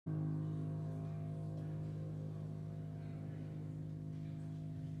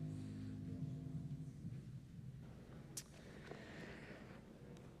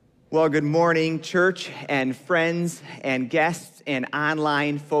Well, good morning, church and friends and guests and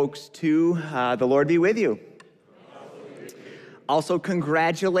online folks too. The Lord be with you. Also,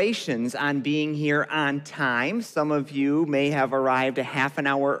 congratulations on being here on time. Some of you may have arrived a half an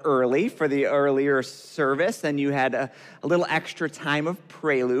hour early for the earlier service, and you had a little extra time of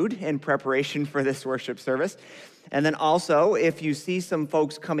prelude in preparation for this worship service. And then also, if you see some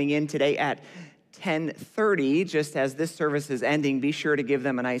folks coming in today at 10:30, just as this service is ending, be sure to give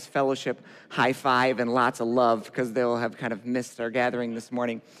them a nice fellowship high five and lots of love, because they'll have kind of missed our gathering this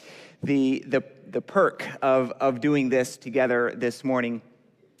morning. The perk of doing this together this morning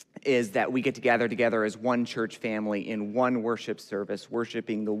is that we get to gather together as one church family in one worship service,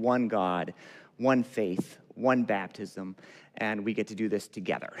 worshiping the one God, one faith, one baptism, and we get to do this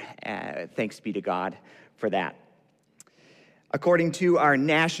together. Thanks be to God for that. According to our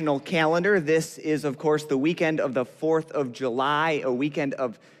national calendar, this is, of course, the weekend of the 4th of July, a weekend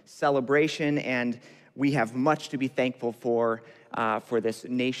of celebration, and we have much to be thankful for this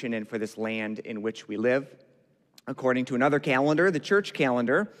nation and for this land in which we live. According to another calendar, the church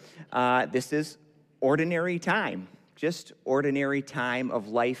calendar, this is ordinary time, just ordinary time of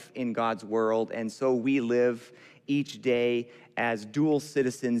life in God's world, and so we live each day as dual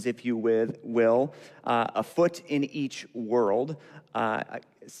citizens, if you will, a foot in each world,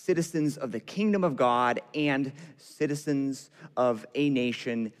 citizens of the kingdom of God and citizens of a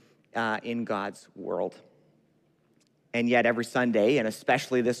nation in God's world. And yet every Sunday, and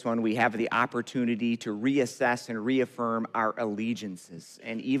especially this one, we have the opportunity to reassess and reaffirm our allegiances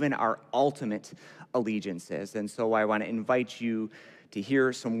and even our ultimate allegiances. And so I want to invite you to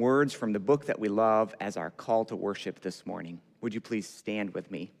hear some words from the book that we love as our call to worship this morning. Would you please stand with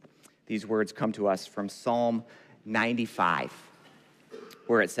me? These words come to us from Psalm 95,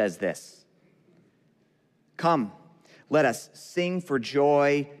 where it says this: "Come, let us sing for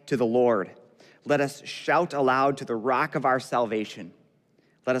joy to the Lord. Let us shout aloud to the rock of our salvation.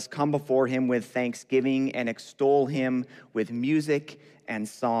 Let us come before him with thanksgiving and extol him with music and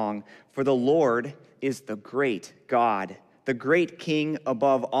song. For the Lord is the great God, the great King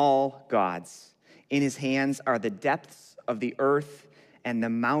above all gods. In his hands are the depths of the earth, and the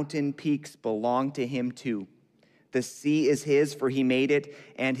mountain peaks belong to him too. The sea is his, for he made it,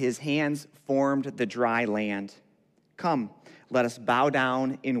 and his hands formed the dry land. Come, let us bow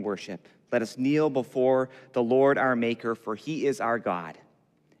down in worship. Let us kneel before the Lord our Maker, for he is our God,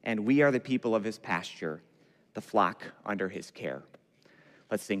 and we are the people of his pasture, the flock under his care."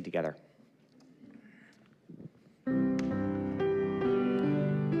 Let's sing together.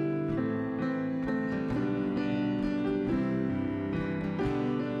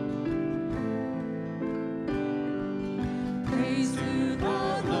 Praise to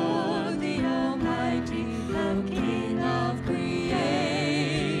the Lord, the Almighty, the King of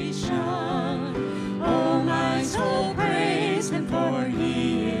creation. Oh, my soul, praise him, for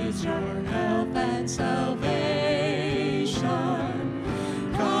he is your help and salvation.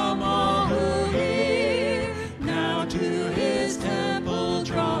 Come, all who hear, now to his temple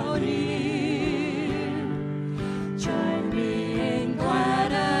draw near. Join me in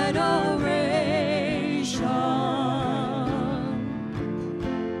glad adoration.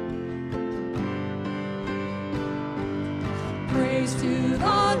 Praise to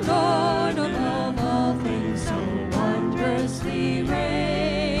the Lord above all things, so wondrously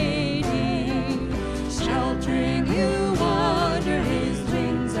reigning, sheltering you under his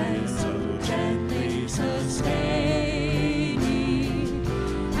wings and so gently sustaining.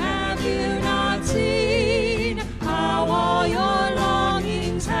 Have you not seen how all your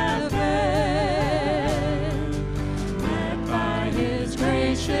longings have been met by his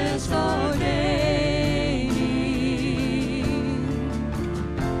gracious ordaining?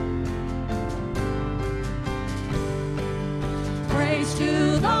 Praise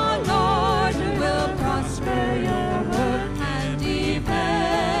to the Lord, who will prosper your work and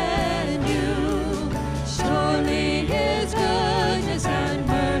defend you. Surely his goodness and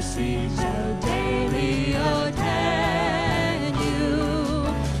mercy shall daily attend you.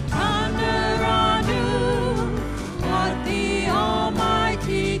 Ponder anew what the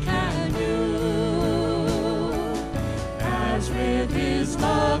Almighty can do, as with his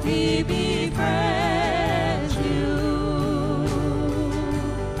love he befriends you.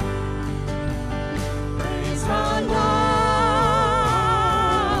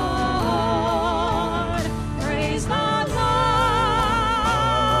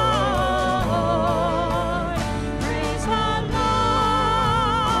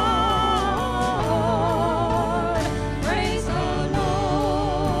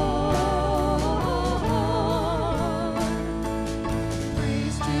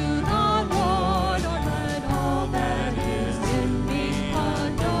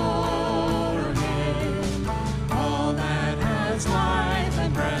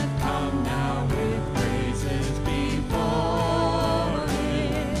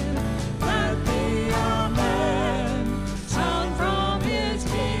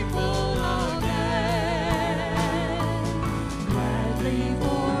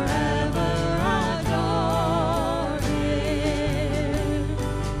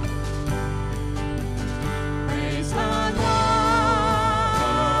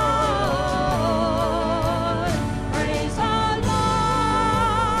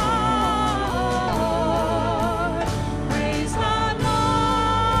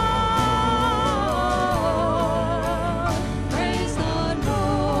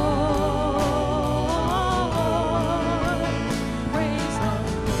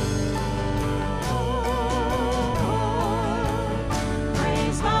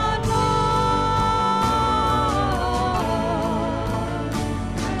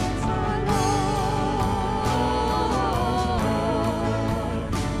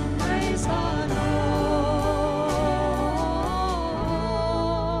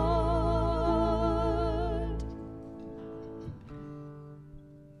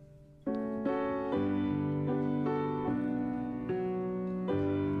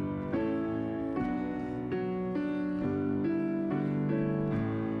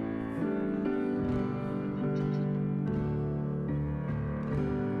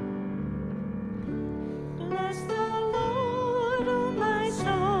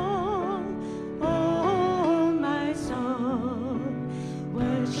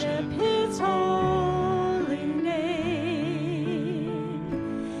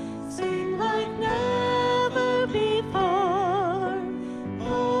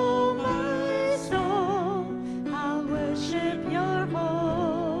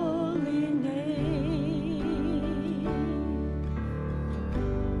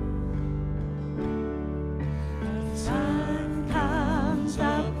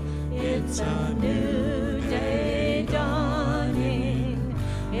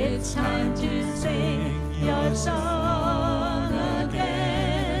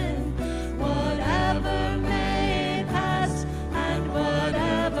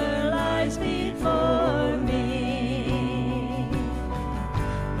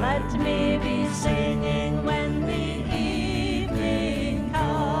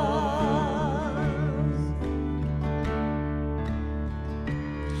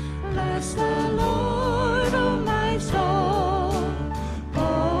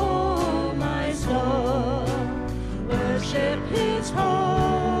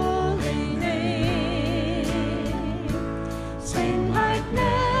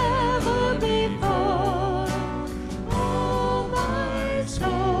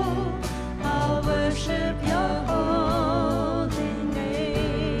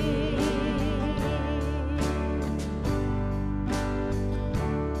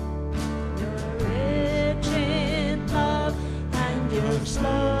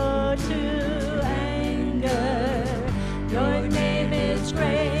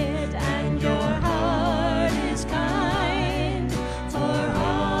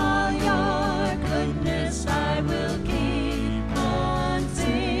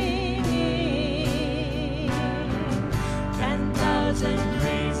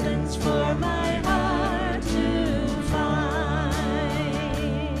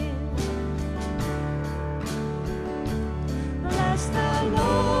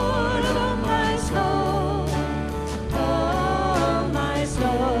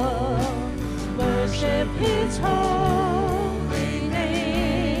 His holy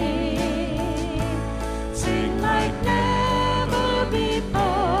name. Sing like never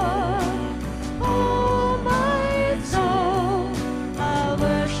before. Oh, my soul, I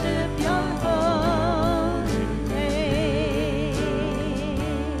worship your holy name.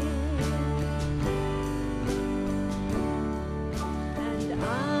 And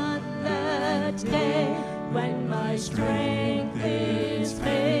on that day when my strength is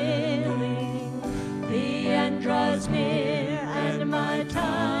failing, the end draws near and my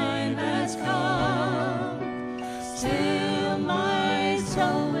time has come. Still my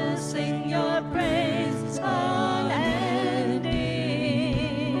soul will sing your praise unending.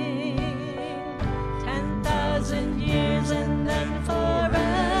 10,000 years and then forevermore.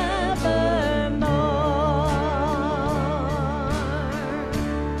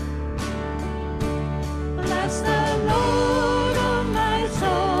 Bless the Lord, oh my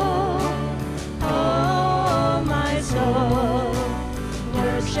soul, oh my soul,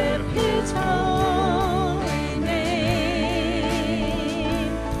 worship His holy name.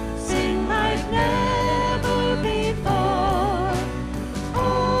 Sing like never before.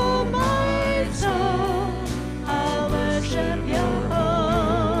 Oh my soul, I worship your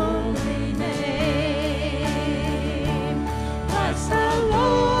holy name. Bless the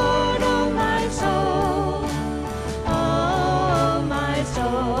Lord, oh my soul, oh my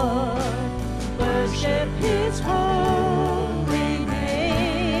soul, worship His holy name.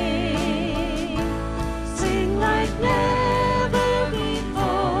 Sing like never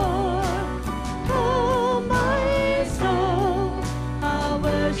before. Oh my soul, I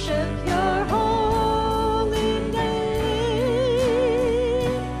worship your holy name.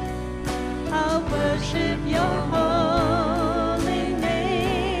 I worship your holy name.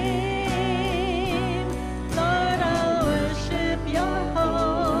 Lord, I worship your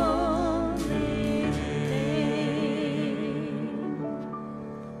holy name.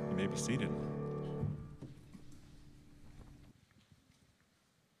 You may be seated.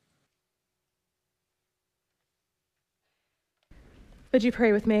 Would you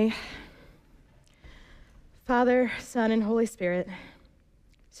pray with me? Father, Son, and Holy Spirit,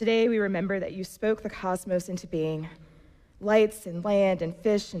 today we remember that you spoke the cosmos into being. Lights and land and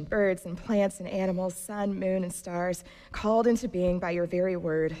fish and birds and plants and animals, sun, moon, and stars, called into being by your very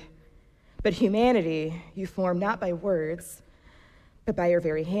word. But humanity you formed not by words, but by your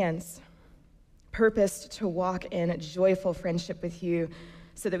very hands, purposed to walk in joyful friendship with you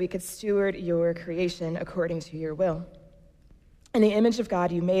so that we could steward your creation according to your will. In the image of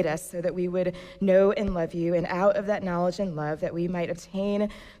God, you made us so that we would know and love you, and out of that knowledge and love that we might obtain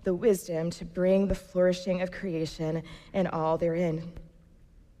the wisdom to bring the flourishing of creation and all therein.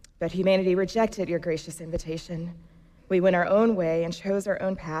 But humanity rejected your gracious invitation. We went our own way and chose our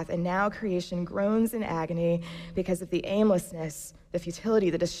own path, and now creation groans in agony because of the aimlessness, the futility,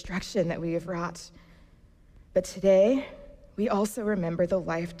 the destruction that we have wrought. But today, we also remember the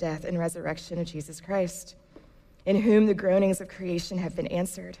life, death, and resurrection of Jesus Christ, in whom the groanings of creation have been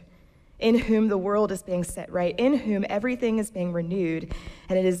answered, in whom the world is being set right, in whom everything is being renewed.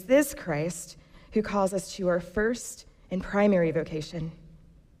 And it is this Christ who calls us to our first and primary vocation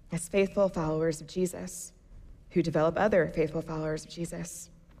as faithful followers of Jesus, who develop other faithful followers of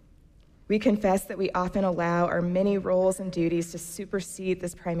Jesus. We confess that we often allow our many roles and duties to supersede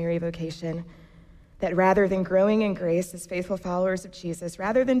this primary vocation, that rather than growing in grace as faithful followers of Jesus,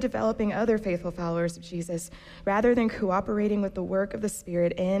 rather than developing other faithful followers of Jesus, rather than cooperating with the work of the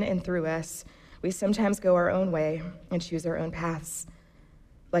Spirit in and through us, we sometimes go our own way and choose our own paths.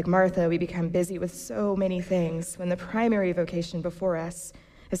 Like Martha, we become busy with so many things when the primary vocation before us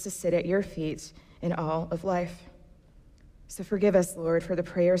is to sit at your feet in all of life. So forgive us, Lord, for the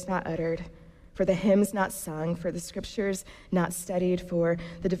prayers not uttered, for the hymns not sung, for the scriptures not studied, for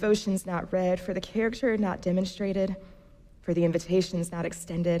the devotions not read, for the character not demonstrated, for the invitations not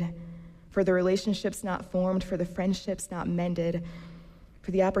extended, for the relationships not formed, for the friendships not mended,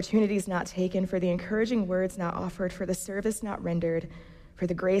 for the opportunities not taken, for the encouraging words not offered, for the service not rendered, for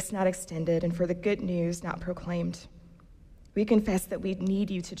the grace not extended, and for the good news not proclaimed. We confess that we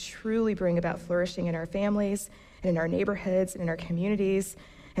need you to truly bring about flourishing in our families, and in our neighborhoods, and in our communities,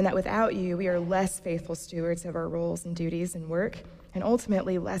 and that without you, we are less faithful stewards of our roles and duties and work, and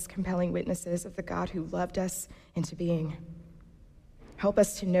ultimately less compelling witnesses of the God who loved us into being. Help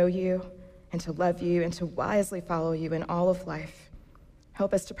us to know you and to love you and to wisely follow you in all of life.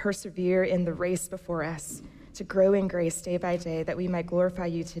 Help us to persevere in the race before us, to grow in grace day by day, that we might glorify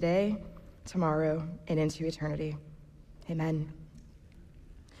you today, tomorrow, and into eternity. Amen.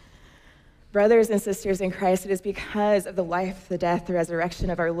 Brothers and sisters in Christ, it is because of the life, the death, the resurrection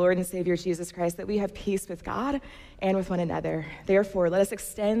of our Lord and Savior Jesus Christ that we have peace with God and with one another. Therefore, let us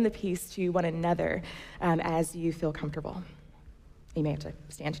extend the peace to one another as you feel comfortable. You may have to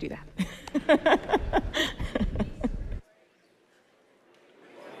stand to do that.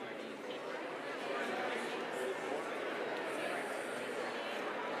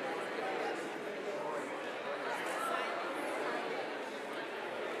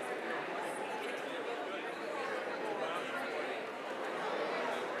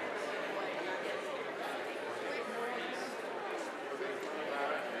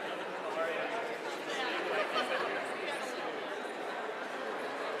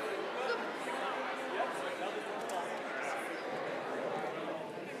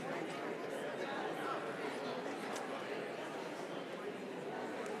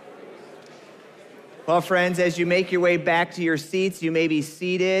 Well, friends, as you make your way back to your seats, you may be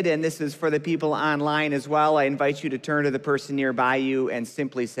seated, and this is for the people online as well. I invite you to turn to the person nearby you and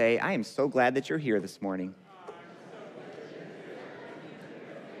simply say, I am so glad that you're here this morning.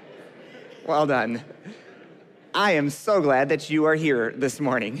 Well done. I am so glad that you are here this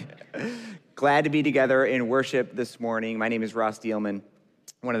morning. Glad to be together in worship this morning. My name is Ross Dielman,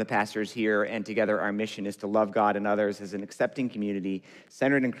 one of the pastors here, and together our mission is to love God and others as an accepting community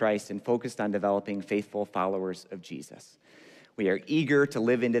centered in Christ and focused on developing faithful followers of Jesus. We are eager to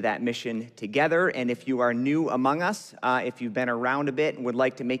live into that mission together, and if you are new among us, if you've been around a bit and would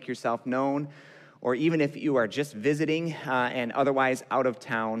like to make yourself known, or even if you are just visiting and otherwise out of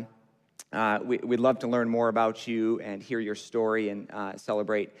town, we'd love to learn more about you and hear your story and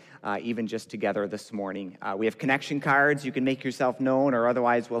celebrate even just together this morning. We have connection cards. You can make yourself known, or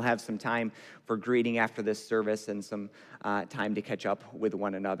otherwise we'll have some time for greeting after this service and some time to catch up with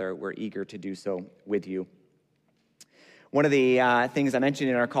one another. We're eager to do so with you. One of the things I mentioned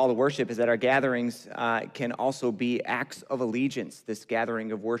in our call to worship is that our gatherings can also be acts of allegiance, this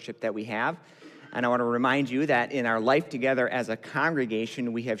gathering of worship that we have. And I want to remind you that in our life together as a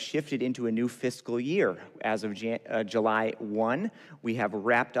congregation, we have shifted into a new fiscal year. As of July 1, we have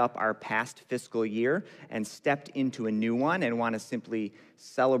wrapped up our past fiscal year and stepped into a new one, and want to simply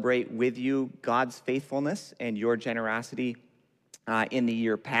celebrate with you God's faithfulness and your generosity in the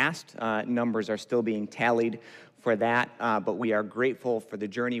year past. Numbers are still being tallied for that, but we are grateful for the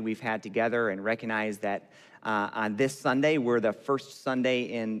journey we've had together and recognize that on this Sunday, we're the first Sunday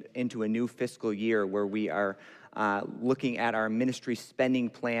into a new fiscal year where we are looking at our ministry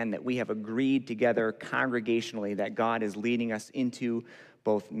spending plan that we have agreed together congregationally that God is leading us into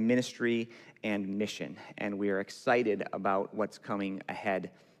both ministry and mission. And we are excited about what's coming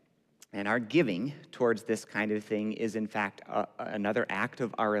ahead. And our giving towards this kind of thing is, in fact, another act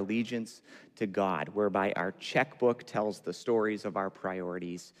of our allegiance to God, whereby our checkbook tells the stories of our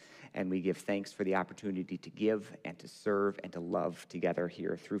priorities, and we give thanks for the opportunity to give and to serve and to love together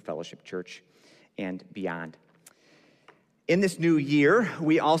here through Fellowship Church and beyond. In this new year,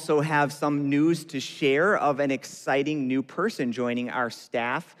 we also have some news to share of an exciting new person joining our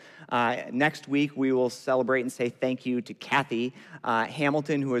staff. Next week, we will celebrate and say thank you to Kathy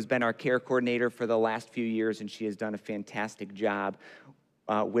Hamilton, who has been our care coordinator for the last few years, and she has done a fantastic job.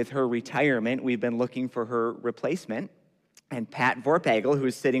 With her retirement, we've been looking for her replacement. And Pat Vorpagel,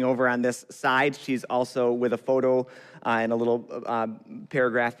 who's sitting over on this side, she's also with a photo and a little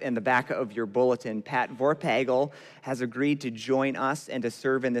paragraph in the back of your bulletin. Pat Vorpagel has agreed to join us and to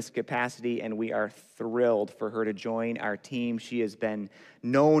serve in this capacity, and we are thrilled for her to join our team. She has been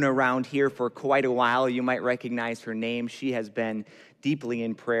known around here for quite a while. You might recognize her name. She has been deeply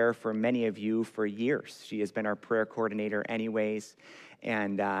in prayer for many of you for years. She has been our prayer coordinator anyways,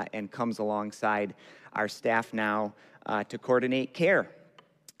 and comes alongside our staff now to coordinate care.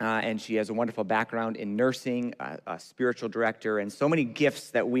 And she has a wonderful background in nursing, a spiritual director, and so many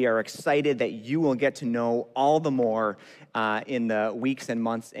gifts that we are excited that you will get to know all the more in the weeks and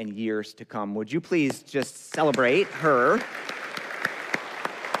months and years to come. Would you please just celebrate her?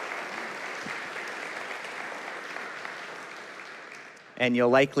 And you'll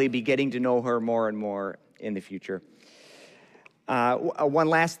likely be getting to know her more and more in the future. One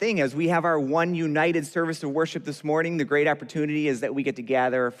last thing, as we have our one united service of worship this morning, the great opportunity is that we get to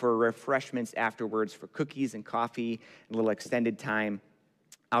gather for refreshments afterwards, for cookies and coffee, and a little extended time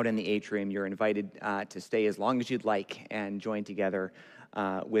out in the atrium. You're invited to stay as long as you'd like and join together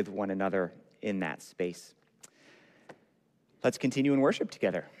with one another in that space. Let's continue in worship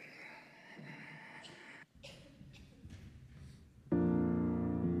together.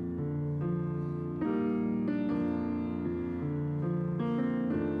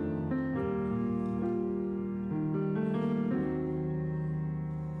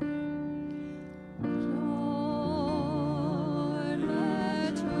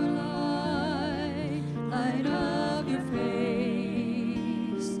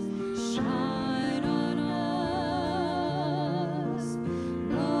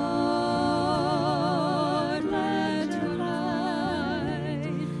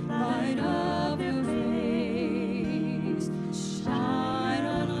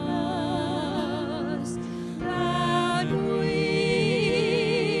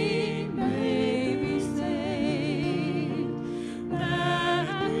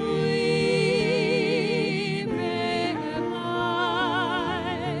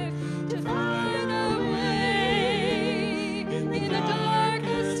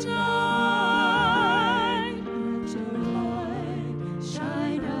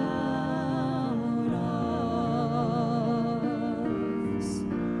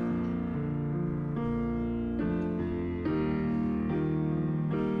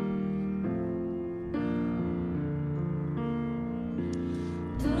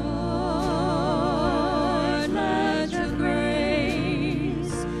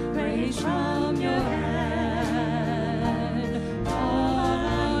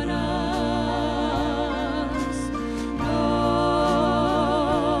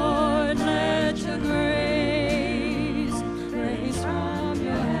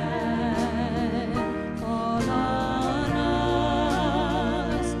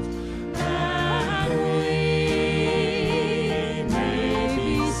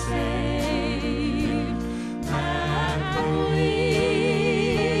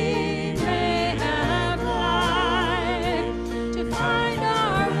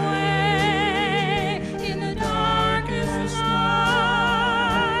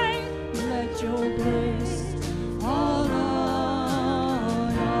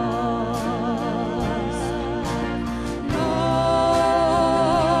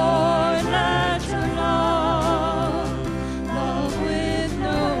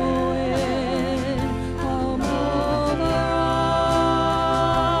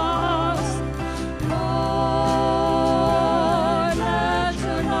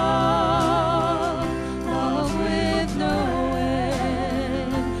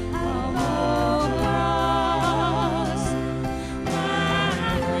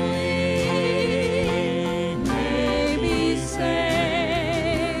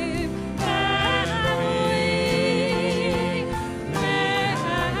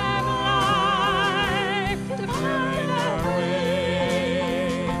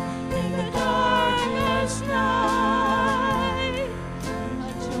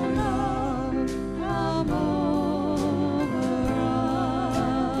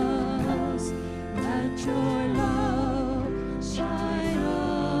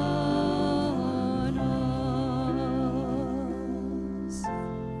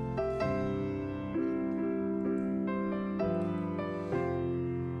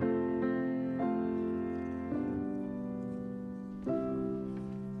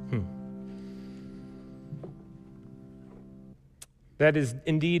 That is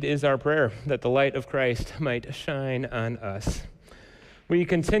indeed is our prayer, that the light of Christ might shine on us. We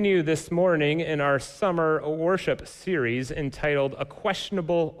continue this morning in our summer worship series entitled A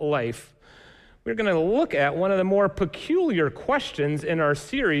Questionable Life. We're going to look at one of the more peculiar questions in our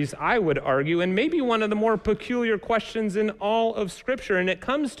series, I would argue, and maybe one of the more peculiar questions in all of Scripture, and it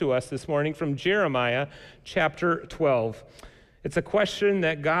comes to us this morning from Jeremiah chapter 12. It's a question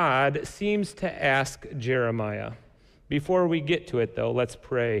that God seems to ask Jeremiah. Before we get to it, though, let's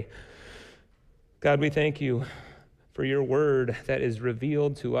pray. God, we thank you for your word that is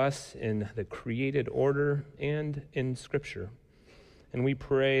revealed to us in the created order and in Scripture. And we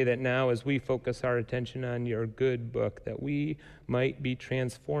pray that now as we focus our attention on your good book, that we might be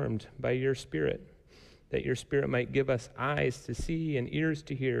transformed by your Spirit, that your Spirit might give us eyes to see and ears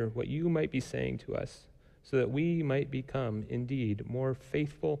to hear what you might be saying to us, so that we might become indeed more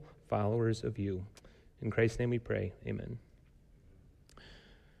faithful followers of you. In Christ's name we pray, amen.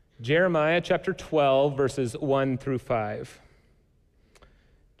 Jeremiah chapter 12, verses 1 through 5.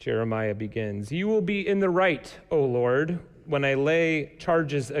 Jeremiah begins, "You will be in the right, O Lord, when I lay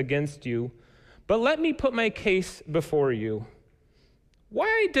charges against you, but let me put my case before you.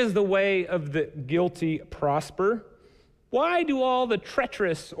 Why does the way of the guilty prosper? Why do all the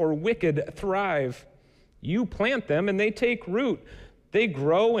treacherous or wicked thrive? You plant them and they take root. They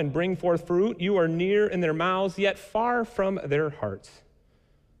grow and bring forth fruit. You are near in their mouths, yet far from their hearts.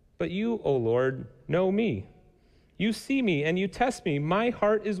 But you, O Lord, know me. You see me and you test me. My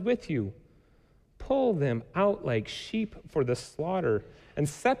heart is with you. Pull them out like sheep for the slaughter and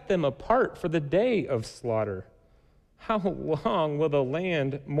set them apart for the day of slaughter. How long will the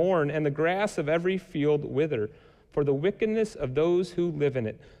land mourn and the grass of every field wither? For the wickedness of those who live in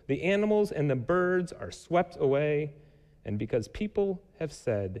it. The animals and the birds are swept away, and because people have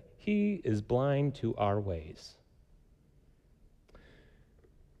said, he is blind to our ways."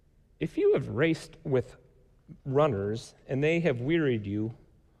 If you have raced with runners and they have wearied you,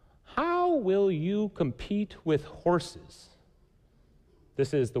 how will you compete with horses?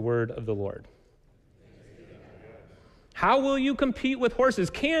 This is the word of the Lord. How will you compete with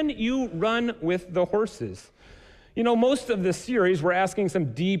horses? Can you run with the horses? You know, most of this series, we're asking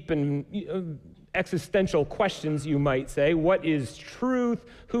some deep and existential questions, you might say. What is truth?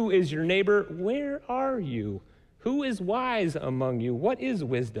 Who is your neighbor? Where are you? Who is wise among you? What is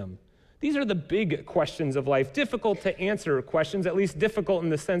wisdom? These are the big questions of life, difficult to answer questions, at least difficult in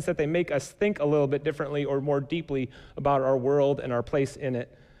the sense that they make us think a little bit differently or more deeply about our world and our place in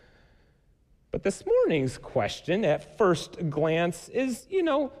it. But this morning's question, at first glance, is,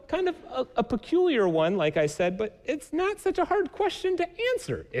 kind of a peculiar one, like I said, but it's not such a hard question to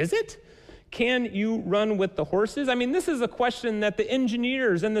answer, is it? Can you run with the horses? I mean, this is a question that the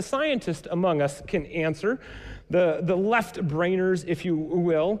engineers and the scientists among us can answer, the left-brainers, if you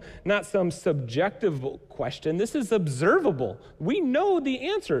will, not some subjective question. This is observable. We know the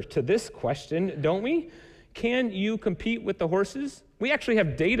answer to this question, don't we? Can you compete with the horses? We actually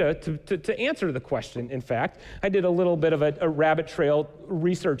have data to answer the question, in fact. I did a little bit of a rabbit trail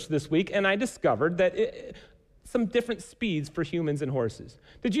research this week, and I discovered that some different speeds for humans and horses.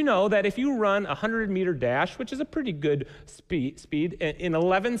 Did you know that if you run a 100-meter dash, which is a pretty good speed, in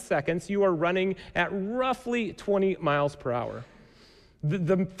 11 seconds, you are running at roughly 20 miles per hour?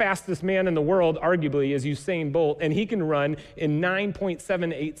 The fastest man in the world, arguably, is Usain Bolt, and he can run in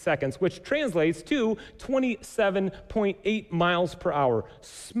 9.78 seconds, which translates to 27.8 miles per hour.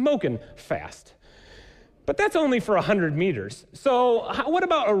 Smoking fast. But that's only for 100 meters. So what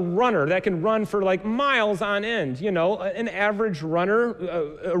about a runner that can run for like miles on end? An average runner,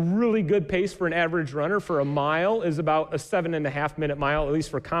 a really good pace for an average runner for a mile is about a 7.5-minute mile, at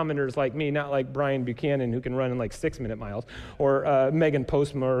least for commoners like me, not like Brian Buchanan, who can run in like 6-minute miles, or Megan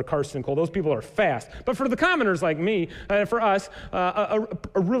Postma or Karsten Cole. Those people are fast. But for the commoners like me, and for us, a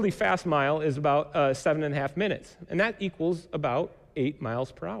really fast mile is about 7.5 minutes. And that equals about 8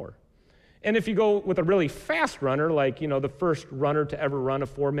 miles per hour. And if you go with a really fast runner, like, the first runner to ever run a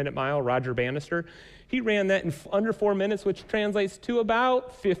 4-minute mile, Roger Bannister, he ran that in under 4 minutes, which translates to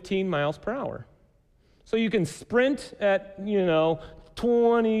about 15 miles per hour. So you can sprint at,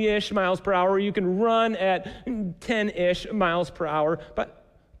 20-ish miles per hour. You can run at 10-ish miles per hour. But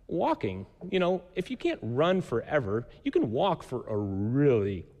walking, if you can't run forever, you can walk for a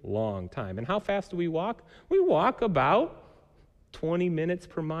really long time. And how fast do we walk? We walk about 20 minutes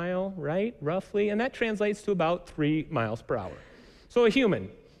per mile, right, roughly, and that translates to about 3 miles per hour. So a human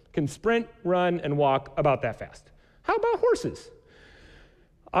can sprint, run, and walk about that fast. How about horses?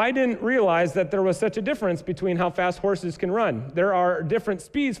 I didn't realize that there was such a difference between how fast horses can run. There are different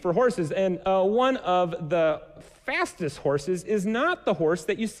speeds for horses, and one of the fastest horses is not the horse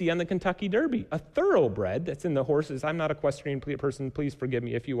that you see on the Kentucky Derby. A thoroughbred that's in the horses, I'm not an equestrian person, please forgive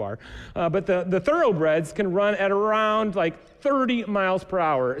me if you are, but the thoroughbreds can run at around like 30 miles per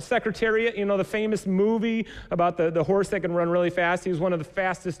hour. Secretariat, you know, the famous movie about the horse that can run really fast, he was one of the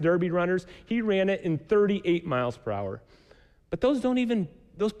fastest Derby runners. He ran it in 38 miles per hour. But those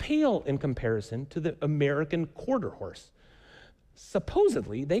pale in comparison to the American quarter horse.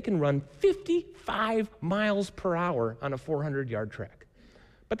 Supposedly, they can run 55 miles per hour on a 400-yard track.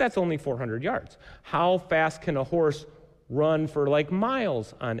 But that's only 400 yards. How fast can a horse run for like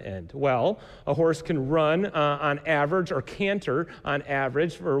miles on end? Well, a horse can run on average or canter on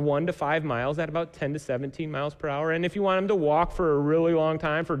average for 1 to 5 miles at about 10 to 17 miles per hour. And if you want them to walk for a really long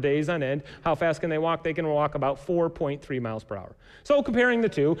time, for days on end, how fast can they walk? They can walk about 4.3 miles per hour. So comparing the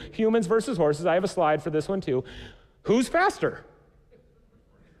two, humans versus horses, I have a slide for this one too. Who's faster?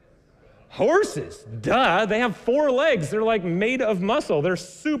 Horses, duh, they have 4 legs. They're like made of muscle. They're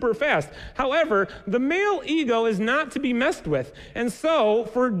super fast. However, the male ego is not to be messed with. And so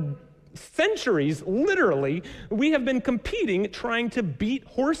for centuries, literally, we have been competing trying to beat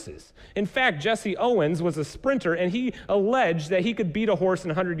horses. In fact, Jesse Owens was a sprinter, and he alleged that he could beat a horse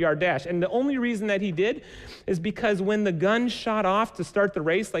in a 100-yard dash. And the only reason that he did is because when the gun shot off to start the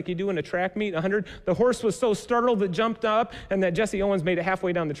race, like you do in a track meet, 100, the horse was so startled that jumped up, and that Jesse Owens made it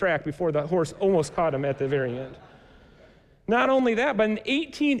halfway down the track before the horse almost caught him at the very end. Not only that, but in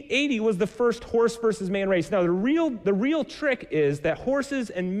 1880 was the first horse versus man race. Now, the real trick is that horses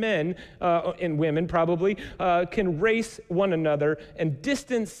and men, and women probably, can race one another, and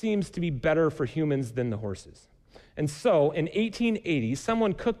distance seems to be better for humans than the horses. And so, in 1880,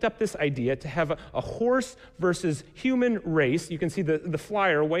 someone cooked up this idea to have a horse versus human race. You can see the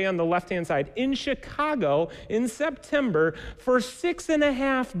flyer way on the left-hand side in Chicago in September for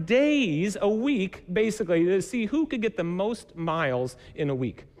 6.5 days a week, basically, to see who could get the most miles in a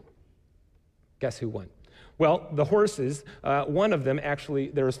week. Guess who won? Well, the horses, one of them actually,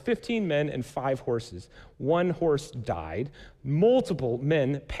 there was 15 men and 5 horses. One horse died. Multiple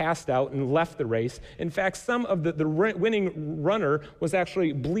men passed out and left the race. In fact, some of the winning runner was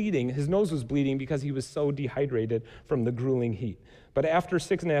actually bleeding. His nose was bleeding because he was so dehydrated from the grueling heat. But after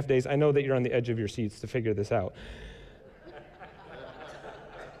 6.5 days, I know that you're on the edge of your seats to figure this out.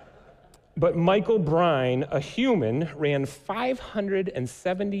 But Michael Brine, a human, ran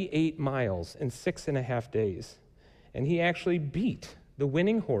 578 miles in 6.5 days. And he actually beat the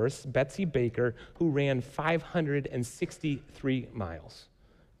winning horse, Betsy Baker, who ran 563 miles.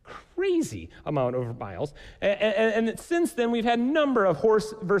 Crazy amount of miles. And since then, we've had a number of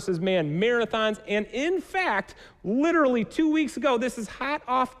horse versus man marathons. And in fact, literally 2 weeks ago, this is hot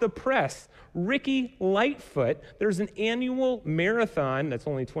off the press, Ricky Lightfoot, there's an annual marathon that's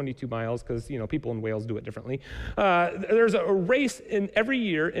only 22 miles because, you know, people in Wales do it differently. There's a race every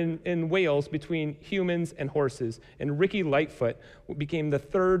year in Wales between humans and horses, and Ricky Lightfoot became the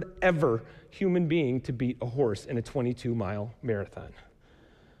 3rd ever human being to beat a horse in a 22-mile marathon.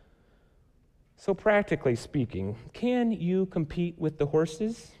 So practically speaking, can you compete with the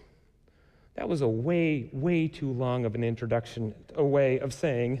horses? That was a way too long of an introduction, a way of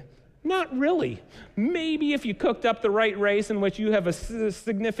saying, not really. Maybe if you cooked up the right race in which you have a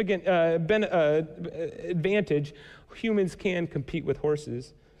significant advantage, humans can compete with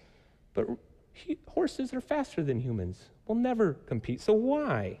horses. But horses are faster than humans. We'll never compete. So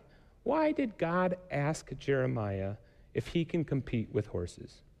why? Why did God ask Jeremiah if he can compete with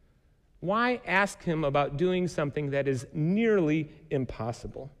horses? Why ask him about doing something that is nearly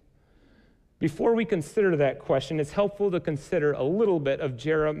impossible? Before we consider that question, it's helpful to consider a little bit of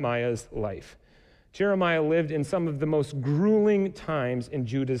Jeremiah's life. Jeremiah lived in some of the most grueling times in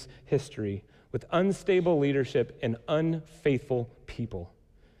Judah's history, with unstable leadership and unfaithful people.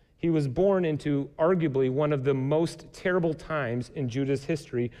 He was born into arguably one of the most terrible times in Judah's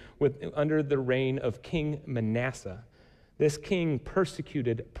history under the reign of King Manasseh. This king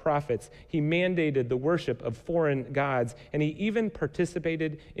persecuted prophets. He mandated the worship of foreign gods, and he even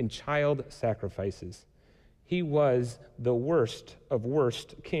participated in child sacrifices. He was the worst of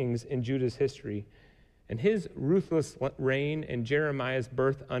worst kings in Judah's history. And his ruthless reign and Jeremiah's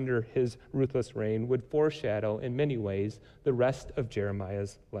birth under his ruthless reign would foreshadow in many ways the rest of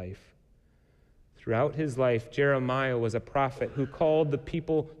Jeremiah's life. Throughout his life, Jeremiah was a prophet who called the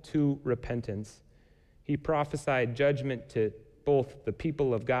people to repentance. He prophesied judgment to both the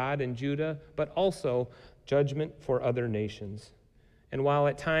people of God and Judah, but also judgment for other nations. And while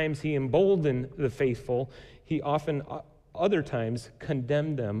at times he emboldened the faithful, he often, other times,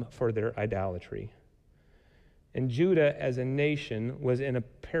 condemned them for their idolatry. And Judah as a nation was in a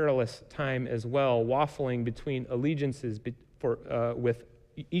perilous time as well, waffling between allegiances with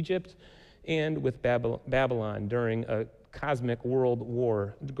Egypt and with Babylon during a cosmic world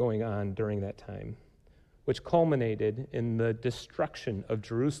war going on during that time, which culminated in the destruction of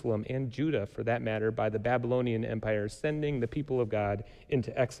Jerusalem and Judah, for that matter, by the Babylonian Empire, sending the people of God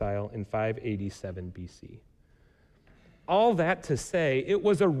into exile in 587 BC. All that to say, it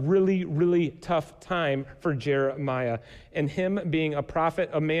was a really, really tough time for Jeremiah, and him being a prophet,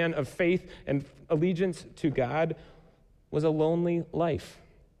 a man of faith and allegiance to God, was a lonely life.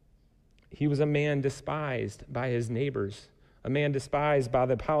 He was a man despised by his neighbors, a man despised by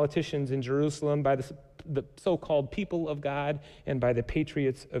the politicians in Jerusalem, by the so-called people of God, and by the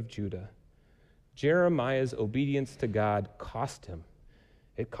patriots of Judah. Jeremiah's obedience to God cost him.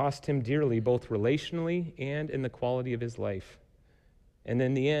 It cost him dearly, both relationally and in the quality of his life. And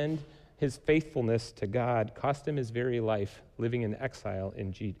in the end, his faithfulness to God cost him his very life, living in exile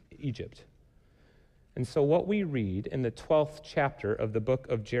in Egypt. And so what we read in the 12th chapter of the book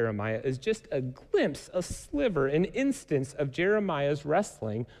of Jeremiah is just a glimpse, a sliver, an instance of Jeremiah's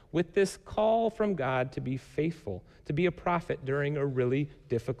wrestling with this call from God to be faithful, to be a prophet during a really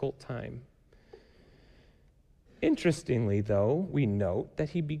difficult time. Interestingly, though, we note that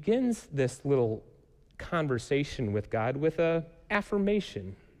he begins this little conversation with God with an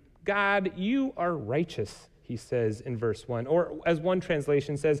affirmation. God, you are righteous, he says in verse 1. Or as one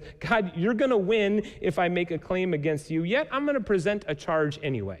translation says, God, you're going to win if I make a claim against you, yet I'm going to present a charge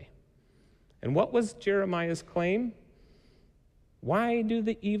anyway. And what was Jeremiah's claim? Why do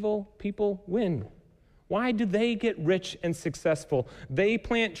the evil people win? Why do they get rich and successful? They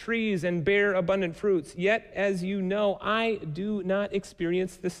plant trees and bear abundant fruits, yet, as you know, I do not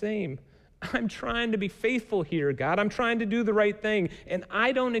experience the same. I'm trying to be faithful here, God. I'm trying to do the right thing, and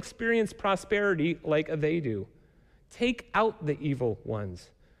I don't experience prosperity like they do. Take out the evil ones.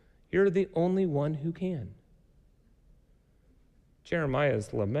 You're the only one who can.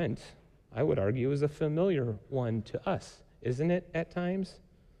 Jeremiah's lament, I would argue, is a familiar one to us, isn't it, at times?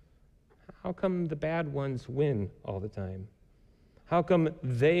 How come the bad ones win all the time? How come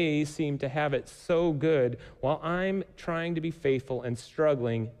they seem to have it so good while I'm trying to be faithful and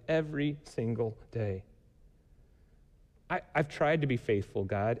struggling every single day? I've tried to be faithful,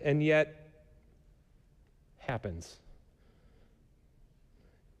 God, and yet happens.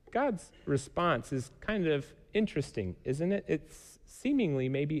 God's response is kind of interesting, isn't it? It's seemingly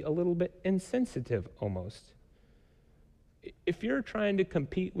maybe a little bit insensitive almost. If you're trying to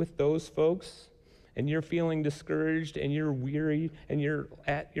compete with those folks and you're feeling discouraged and you're weary and you're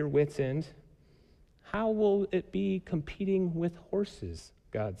at your wit's end, how will it be competing with horses,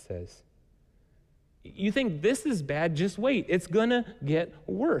 God says? You think this is bad, just wait. It's going to get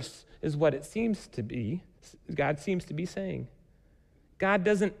worse, is what it seems to be. God seems to be saying. God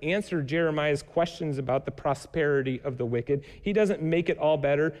doesn't answer Jeremiah's questions about the prosperity of the wicked. He doesn't make it all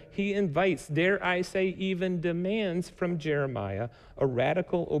better. He invites, dare I say, even demands from Jeremiah a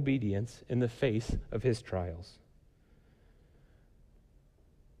radical obedience in the face of his trials.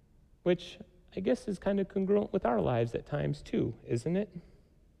 Which I guess is kind of congruent with our lives at times too, isn't it?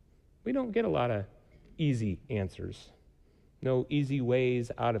 We don't get a lot of easy answers. No easy ways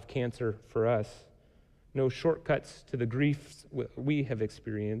out of cancer for us. No shortcuts to the griefs we have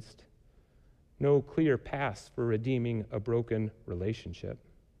experienced. No clear paths for redeeming a broken relationship.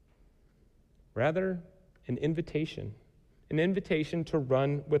 Rather, an invitation to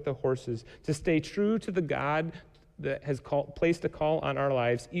run with the horses, to stay true to the God that has placed a call on our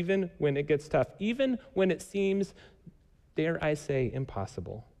lives, even when it gets tough, even when it seems, dare I say,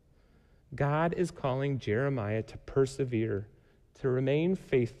 impossible. God is calling Jeremiah to persevere, to remain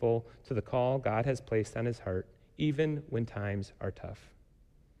faithful to the call God has placed on his heart, even when times are tough.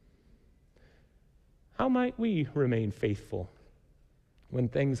 How might we remain faithful when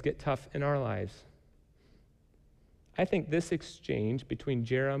things get tough in our lives? I think this exchange between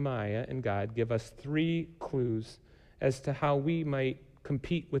Jeremiah and God give us 3 clues as to how we might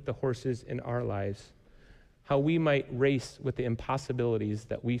compete with the horses in our lives, how we might race with the impossibilities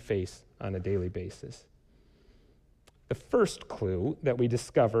that we face on a daily basis. The first clue that we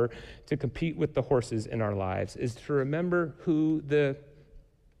discover to compete with the horses in our lives is to remember who the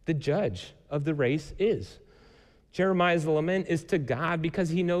judge of the race is. Jeremiah's lament is to God because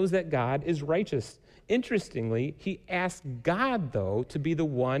he knows that God is righteous. Interestingly, he asks God, though, to be the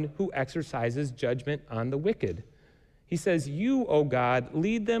one who exercises judgment on the wicked. He says, "You, O God,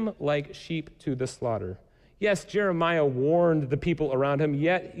 lead them like sheep to the slaughter. Yes, Jeremiah warned the people around him.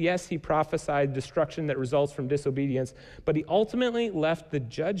 Yet, yes, he prophesied destruction that results from disobedience, but he ultimately left the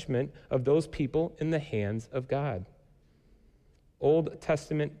judgment of those people in the hands of God. Old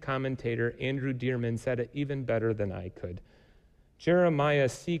Testament commentator Andrew Dearman said it even better than I could. Jeremiah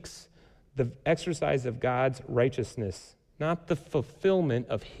seeks the exercise of God's righteousness, not the fulfillment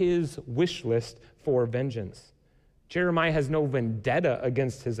of his wish list for vengeance. Jeremiah has no vendetta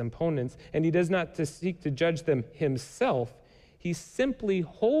against his opponents, and he does not seek to judge them himself. He simply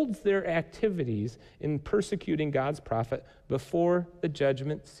holds their activities in persecuting God's prophet before the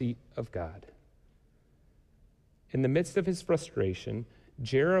judgment seat of God. In the midst of his frustration,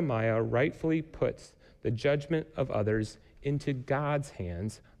 Jeremiah rightfully puts the judgment of others into God's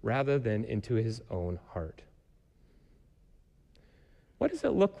hands rather than into his own heart. What does it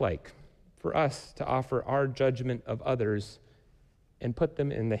look like for us to offer our judgment of others and put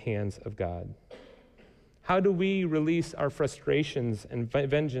them in the hands of God? How do we release our frustrations and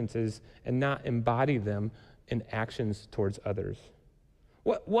vengeances and not embody them in actions towards others?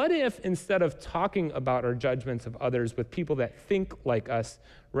 What if instead of talking about our judgments of others with people that think like us,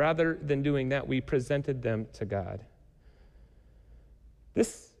 rather than doing that, we presented them to God?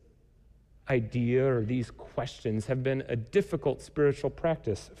 This idea or these questions have been a difficult spiritual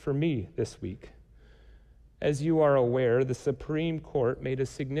practice for me this week. As you are aware, the Supreme Court made a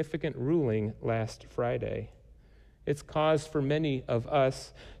significant ruling last Friday. It's caused for many of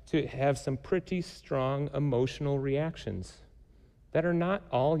us to have some pretty strong emotional reactions that are not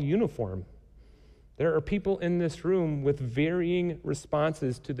all uniform. There are people in this room with varying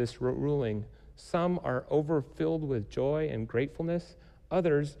responses to this ruling. Some are overfilled with joy and gratefulness.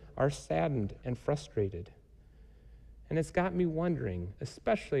 Others are saddened and frustrated. And it's got me wondering,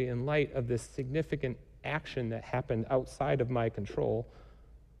 especially in light of this significant action that happened outside of my control,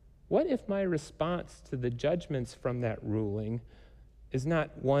 what if my response to the judgments from that ruling is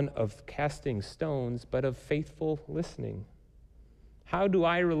not one of casting stones, but of faithful listening? How do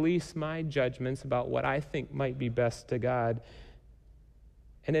I release my judgments about what I think might be best to God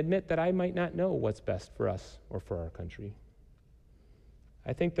and admit that I might not know what's best for us or for our country?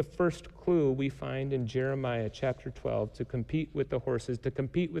 I think the first clue we find in Jeremiah chapter 12 to compete with the horses, to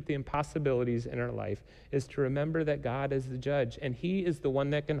compete with the impossibilities in our life, is to remember that God is the judge, and he is the one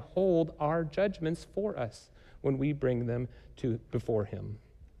that can hold our judgments for us when we bring them before him.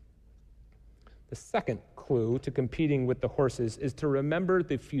 The second clue to competing with the horses is to remember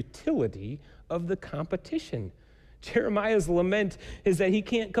the futility of the competition. Jeremiah's lament is that he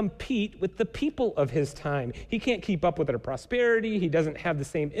can't compete with the people of his time. He can't keep up with their prosperity. He doesn't have the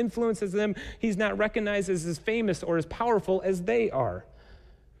same influence as them. He's not recognized as famous or as powerful as they are.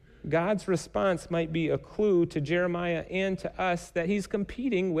 God's response might be a clue to Jeremiah and to us that he's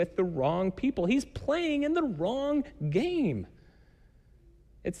competing with the wrong people. He's playing in the wrong game.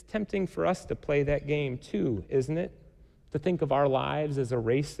 It's tempting for us to play that game too, isn't it? To think of our lives as a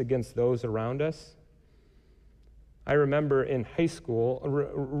race against those around us. I remember in high school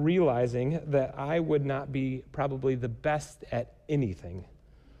realizing that I would not be probably the best at anything.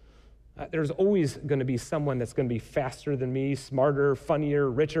 There's always going to be someone that's going to be faster than me, smarter, funnier,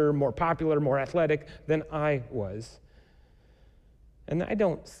 richer, more popular, more athletic than I was. And I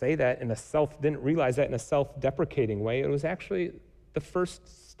don't say that didn't realize that in a self-deprecating way. It was actually the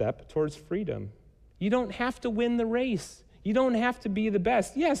first step towards freedom. You don't have to win the race. You don't have to be the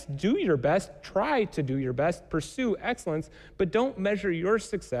best. Yes, do your best, try to do your best, pursue excellence, but don't measure your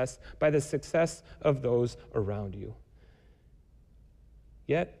success by the success of those around you.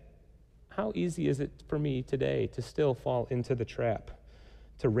 Yet, how easy is it for me today to still fall into the trap,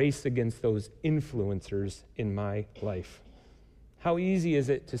 to race against those influencers in my life? How easy is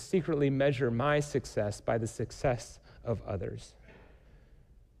it to secretly measure my success by the success of others?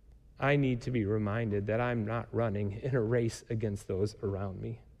 I need to be reminded that I'm not running in a race against those around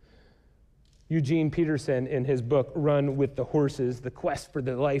me. Eugene Peterson, in his book, Run with the Horses, The Quest for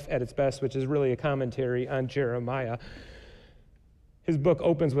the Life at Its Best, which is really a commentary on Jeremiah, his book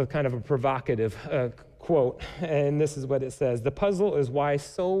opens with kind of a provocative quote, and this is what it says: "The puzzle is why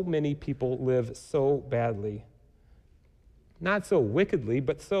so many people live so badly. Not so wickedly,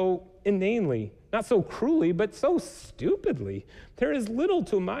 but so inanely. Not so cruelly, but so stupidly. There is little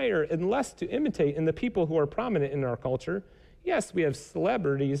to admire and less to imitate in the people who are prominent in our culture. Yes, we have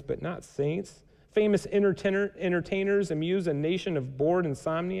celebrities, but not saints. Famous entertainers amuse a nation of bored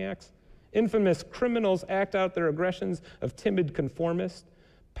insomniacs. Infamous criminals act out their aggressions of timid conformists.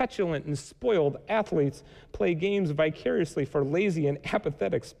 Petulant and spoiled athletes play games vicariously for lazy and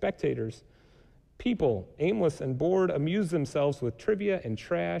apathetic spectators. People, aimless and bored, amuse themselves with trivia and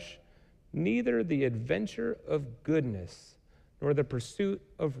trash. neither the adventure of goodness nor the pursuit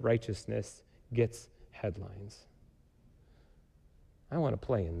of righteousness gets headlines. I want to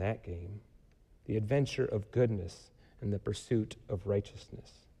play in that game, the adventure of goodness and the pursuit of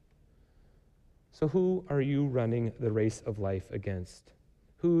righteousness. So who are you running the race of life against?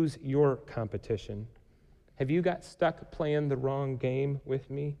 Who's your competition? Have you got stuck playing the wrong game with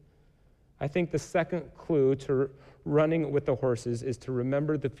me? I think the second clue to running with the horses is to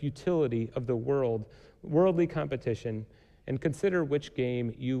remember the futility of the worldly competition, and consider which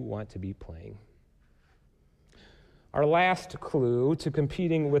game you want to be playing. Our last clue to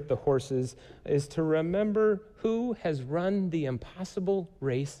competing with the horses is to remember who has run the impossible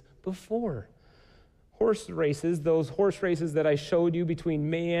race before. Horse races, those horse races that I showed you between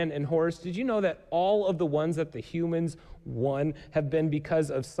man and horse, did you know that all of the ones that the humans won have been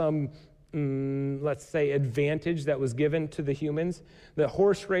because of some, let's say, advantage that was given to the humans? The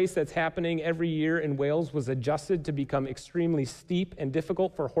horse race that's happening every year in Wales was adjusted to become extremely steep and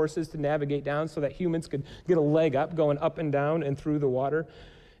difficult for horses to navigate down so that humans could get a leg up going up and down and through the water.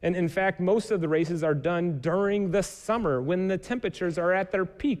 And in fact, most of the races are done during the summer when the temperatures are at their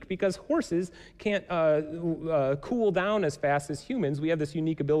peak, because horses can't cool down as fast as humans. We have this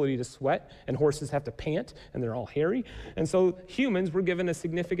unique ability to sweat, and horses have to pant, and they're all hairy. And so humans were given a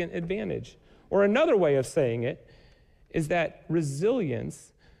significant advantage. Or another way of saying it is that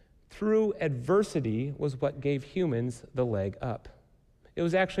resilience through adversity was what gave humans the leg up. It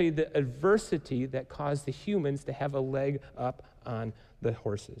was actually the adversity that caused the humans to have a leg up on the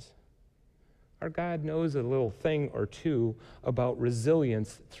horses. Our God knows a little thing or two about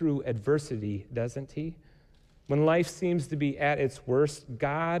resilience through adversity, doesn't he? When life seems to be at its worst,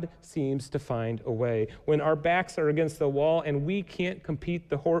 God seems to find a way. When our backs are against the wall and we can't compete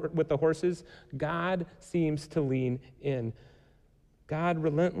with the horses, God seems to lean in. God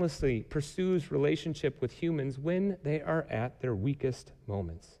relentlessly pursues relationship with humans when they are at their weakest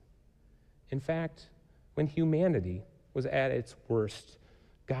moments. In fact, when humanity was at its worst,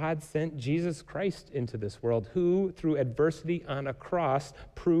 God sent Jesus Christ into this world, who, through adversity on a cross,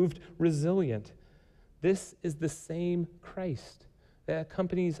 proved resilient. This is the same Christ that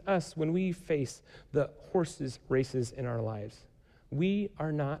accompanies us when we face the horses' races in our lives. We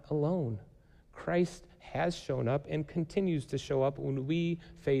are not alone. Christ has shown up and continues to show up when we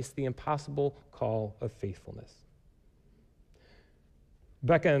face the impossible call of faithfulness.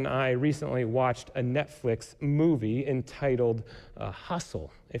 Becca and I recently watched a Netflix movie entitled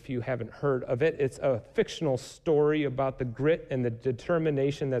Hustle. If you haven't heard of it, it's a fictional story about the grit and the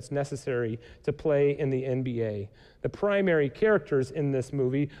determination that's necessary to play in the NBA. The primary characters in this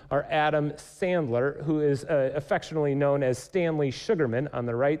movie are Adam Sandler, who is affectionately known as Stanley Sugarman on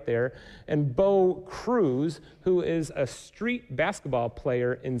the right there, and Bo Cruz, who is a street basketball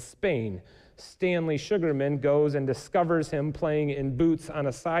player in Spain. Stanley Sugarman goes and discovers him playing in boots on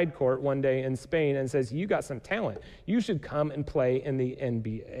a side court one day in Spain and says, "You got some talent. You should come and play in the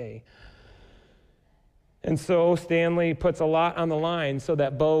NBA." And so Stanley puts a lot on the line so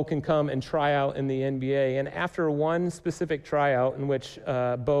that Bo can come and try out in the NBA. And after one specific tryout in which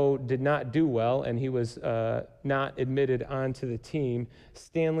Bo did not do well and he was not admitted onto the team,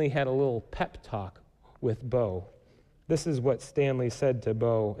 Stanley had a little pep talk with Bo. This is what Stanley said to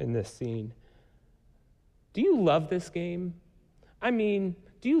Bo in this scene. "Do you love this game? I mean,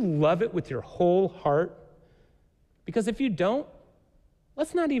 do you love it with your whole heart? Because if you don't,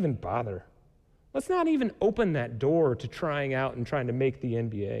 let's not even bother. Let's not even open that door to trying out and trying to make the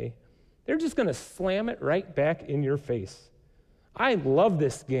NBA. They're just going to slam it right back in your face. I love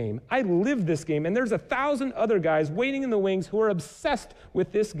this game. I live this game, and there's 1,000 other guys waiting in the wings who are obsessed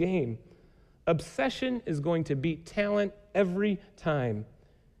with this game. Obsession is going to beat talent every time.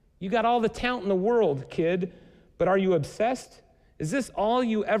 You got all the talent in the world, kid, but are you obsessed? Is this all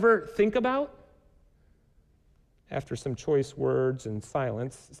you ever think about?" After some choice words and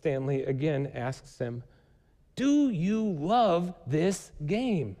silence, Stanley again asks him, "Do you love this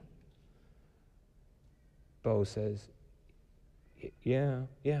game?" Bo says, Yeah,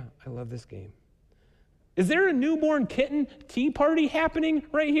 I love this game." "Is there a newborn kitten tea party happening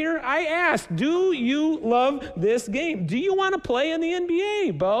right here? I asked, do you love this game? Do you want to play in the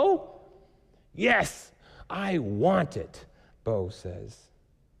NBA, Bo?" "Yes, I want it," Bo says.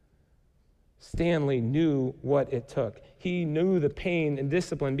 Stanley knew what it took. He knew the pain and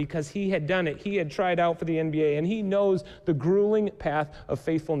discipline because he had done it. He had tried out for the NBA, and he knows the grueling path of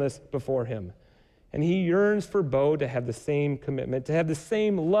faithfulness before him. And he yearns for Bo to have the same commitment, to have the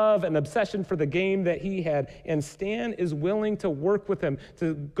same love and obsession for the game that he had. And Stan is willing to work with him,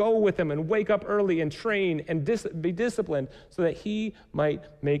 to go with him and wake up early and train and be disciplined so that he might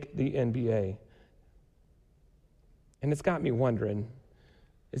make the NBA. And it's got me wondering,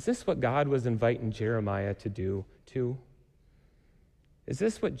 is this what God was inviting Jeremiah to do too? Is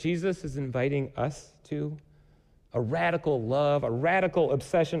this what Jesus is inviting us to? A radical love, a radical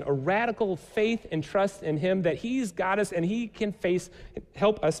obsession, a radical faith and trust in him that he's got us and he can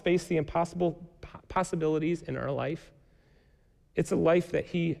help us face the impossible possibilities in our life. It's a life that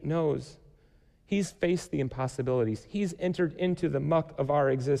he knows. He's faced the impossibilities. He's entered into the muck of our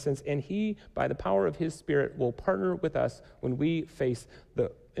existence, and he, by the power of his Spirit, will partner with us when we face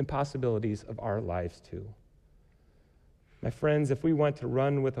the impossibilities of our lives too. My friends, if we want to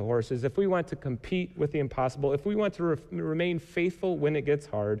run with the horses, if we want to compete with the impossible, if we want to remain faithful when it gets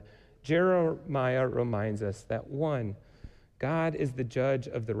hard, Jeremiah reminds us that one, God is the judge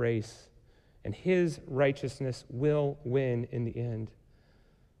of the race, and his righteousness will win in the end.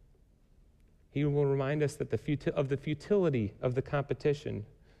 He will remind us that of the futility of the competition,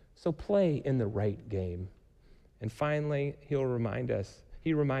 so play in the right game. And finally, he reminds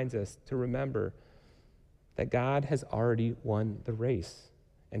us to remember that God has already won the race,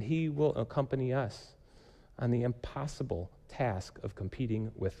 and he will accompany us on the impossible task of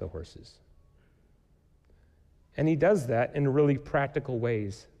competing with the horses. And he does that in really practical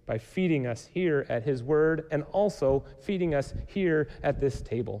ways by feeding us here at his word and also feeding us here at this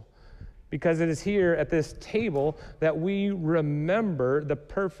table. Because it is here at this table that we remember the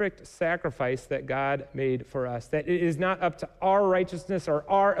perfect sacrifice that God made for us. That it is not up to our righteousness or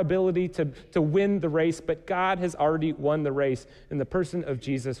our ability to win the race, but God has already won the race in the person of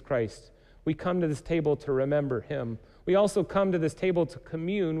Jesus Christ. We come to this table to remember him. We also come to this table to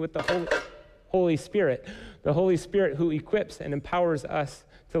commune with the Holy Spirit, the Holy Spirit who equips and empowers us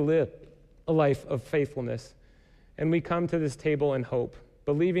to live a life of faithfulness. And we come to this table in hope,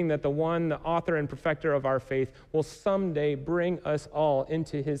 believing that the one, the author and perfecter of our faith, will someday bring us all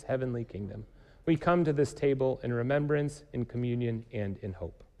into his heavenly kingdom. We come to this table in remembrance, in communion, and in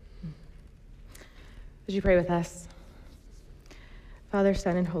hope. Would you pray with us? Father,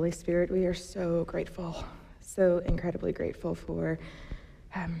 Son, and Holy Spirit, we are so grateful, so incredibly grateful for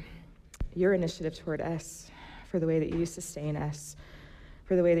your initiative toward us, for the way that you sustain us,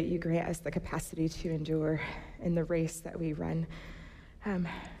 for the way that you grant us the capacity to endure in the race that we run.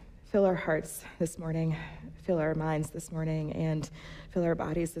 Fill our hearts this morning, fill our minds this morning, and fill our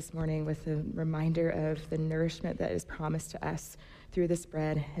bodies this morning with a reminder of the nourishment that is promised to us through this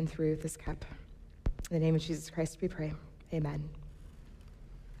bread and through this cup. In the name of Jesus Christ we pray. Amen.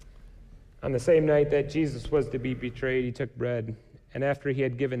 On the same night that Jesus was to be betrayed, he took bread, and after he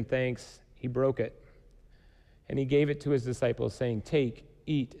had given thanks, he broke it, and he gave it to his disciples, saying, "Take,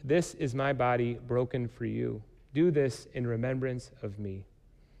 eat, this is my body broken for you. Do this in remembrance of me."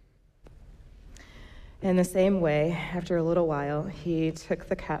 In the same way, after a little while, he took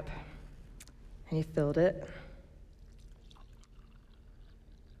the cup and he filled it.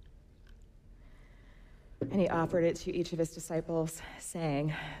 And he offered it to each of his disciples,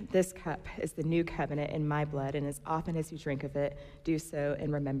 saying, "This cup is the new covenant in my blood, and as often as you drink of it, do so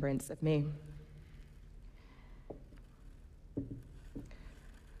in remembrance of me."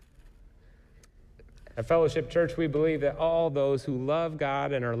 At Fellowship Church, we believe that all those who love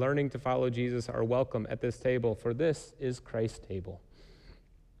God and are learning to follow Jesus are welcome at this table, for this is Christ's table.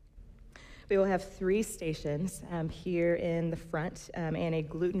 We will have 3 stations here in the front and a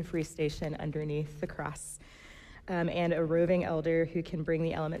gluten-free station underneath the cross, and a roving elder who can bring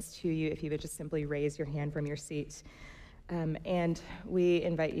the elements to you if you would just simply raise your hand from your seat. And we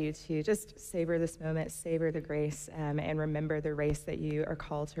invite you to just savor this moment, savor the grace, and remember the race that you are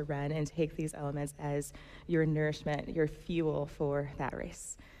called to run, and take these elements as your nourishment, your fuel for that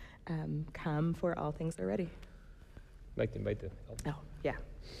race. Come, for all things are ready. I'd like to invite the elder. Oh, yeah.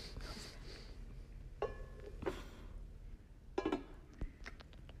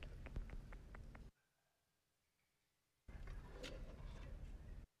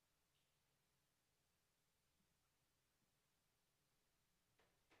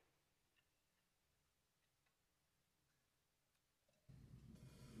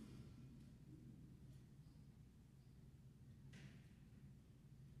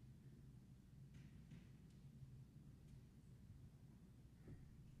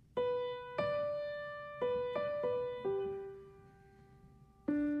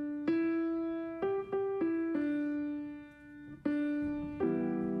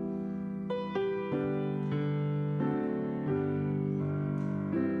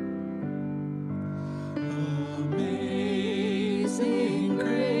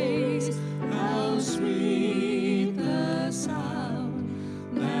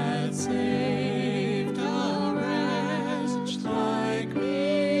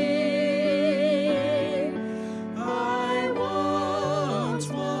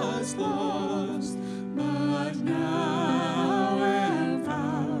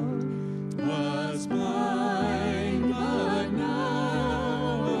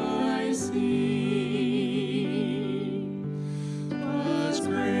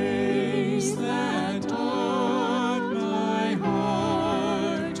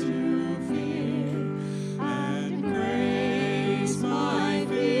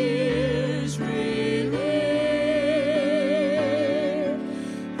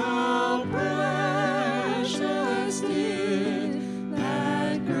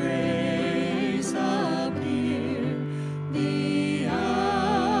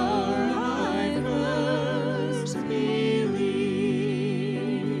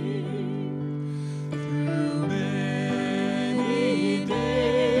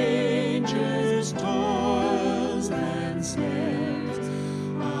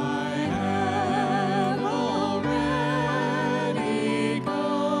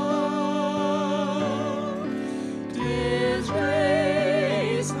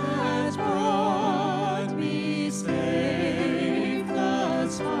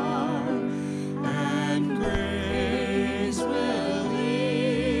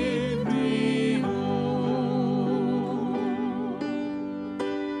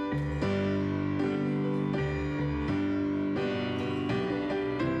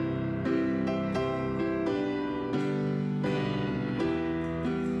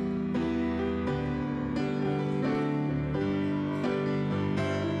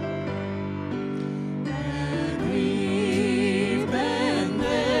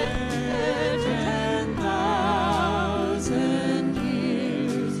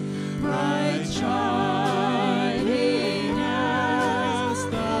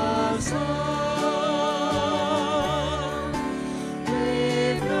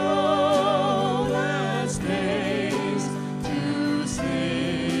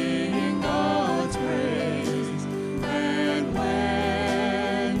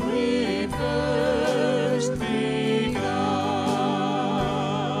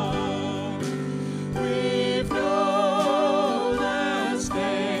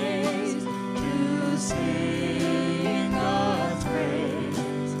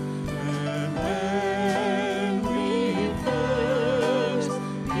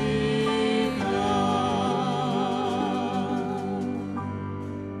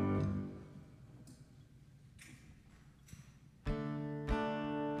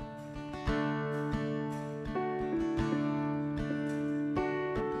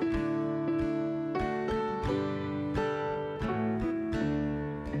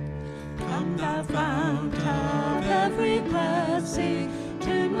 fount of every blessing.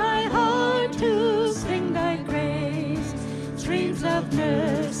 Tune my heart to sing thy grace. Streams of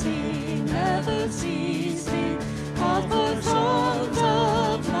mercy never ceasing. Call for songs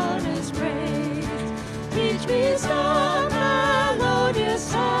of loudest praise. Teach me some melodious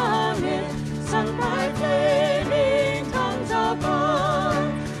sonnet, sung by flaming tongues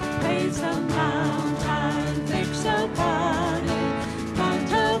above. Praise the mountain, fix upon it,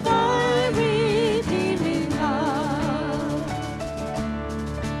 fount of thy redeeming love.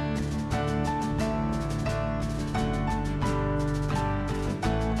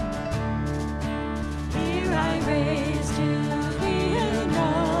 Here I raise to thee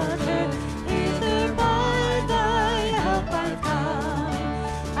another, hither by thy help I've come,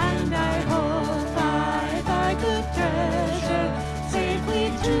 and I hope by thy good treasure safely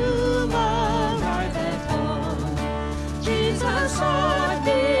to arrive at home. Jesus sought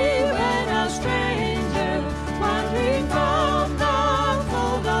thee when a stranger, wandering from the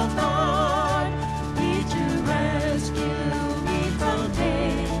fold of God. He to rescue me from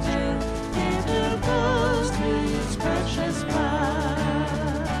danger, hither goes his precious blood.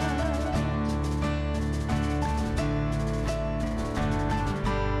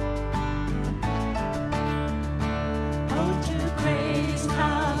 Oh, to grace,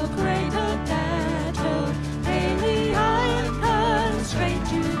 how great a battle, daily I constrain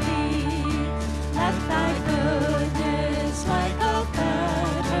to thee. Let thy goodness like a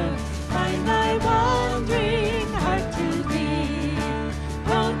fetter bind my wandering heart to thee.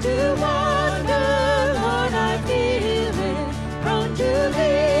 Prone to wander, Lord, I feel it, prone to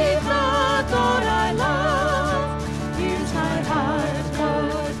leave the God I love. Here's my heart,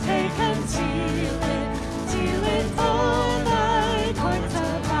 Lord, take and seal it for thy courts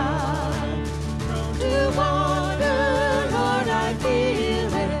above. Prone to wander, Lord, I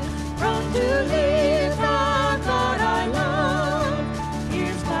feel it, prone to leave the God I love.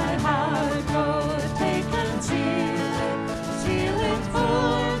 Here's my heart, Lord, take and seal it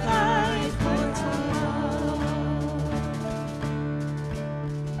for thy courts above.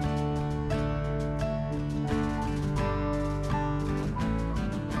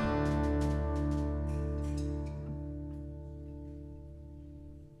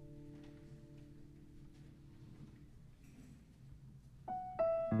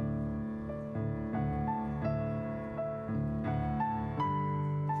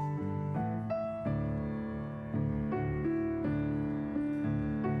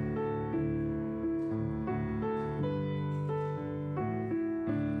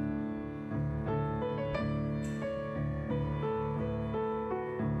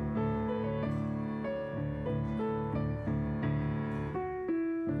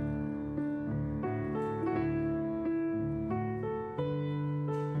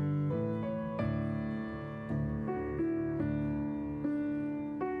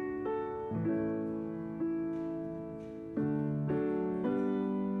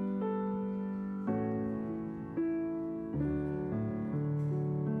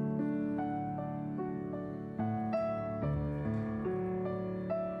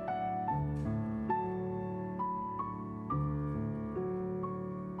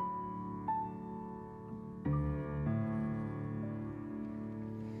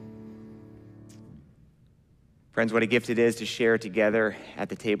 Friends, what a gift it is to share together at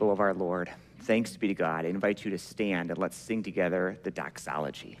the table of our Lord. Thanks be to God. I invite you to stand and let's sing together the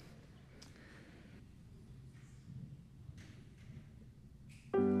doxology.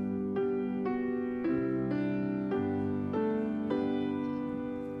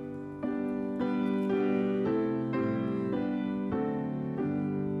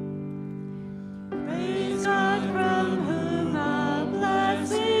 Praise God from whom all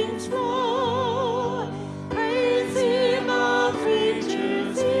blessings flow. Praise Him, all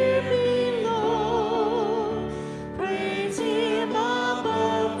creatures here below. Praise Him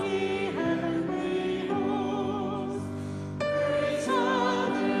above, ye heavenly hosts. Praise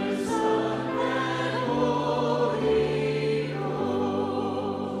Father, Son, and Holy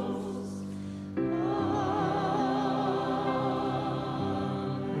Ghost.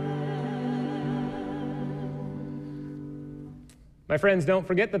 My friends, don't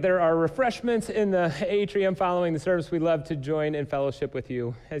forget that there are refreshments in the atrium following the service. We'd love to join in fellowship with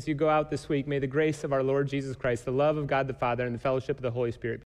you. As you go out this week, may the grace of our Lord Jesus Christ, the love of God the Father, and the fellowship of the Holy Spirit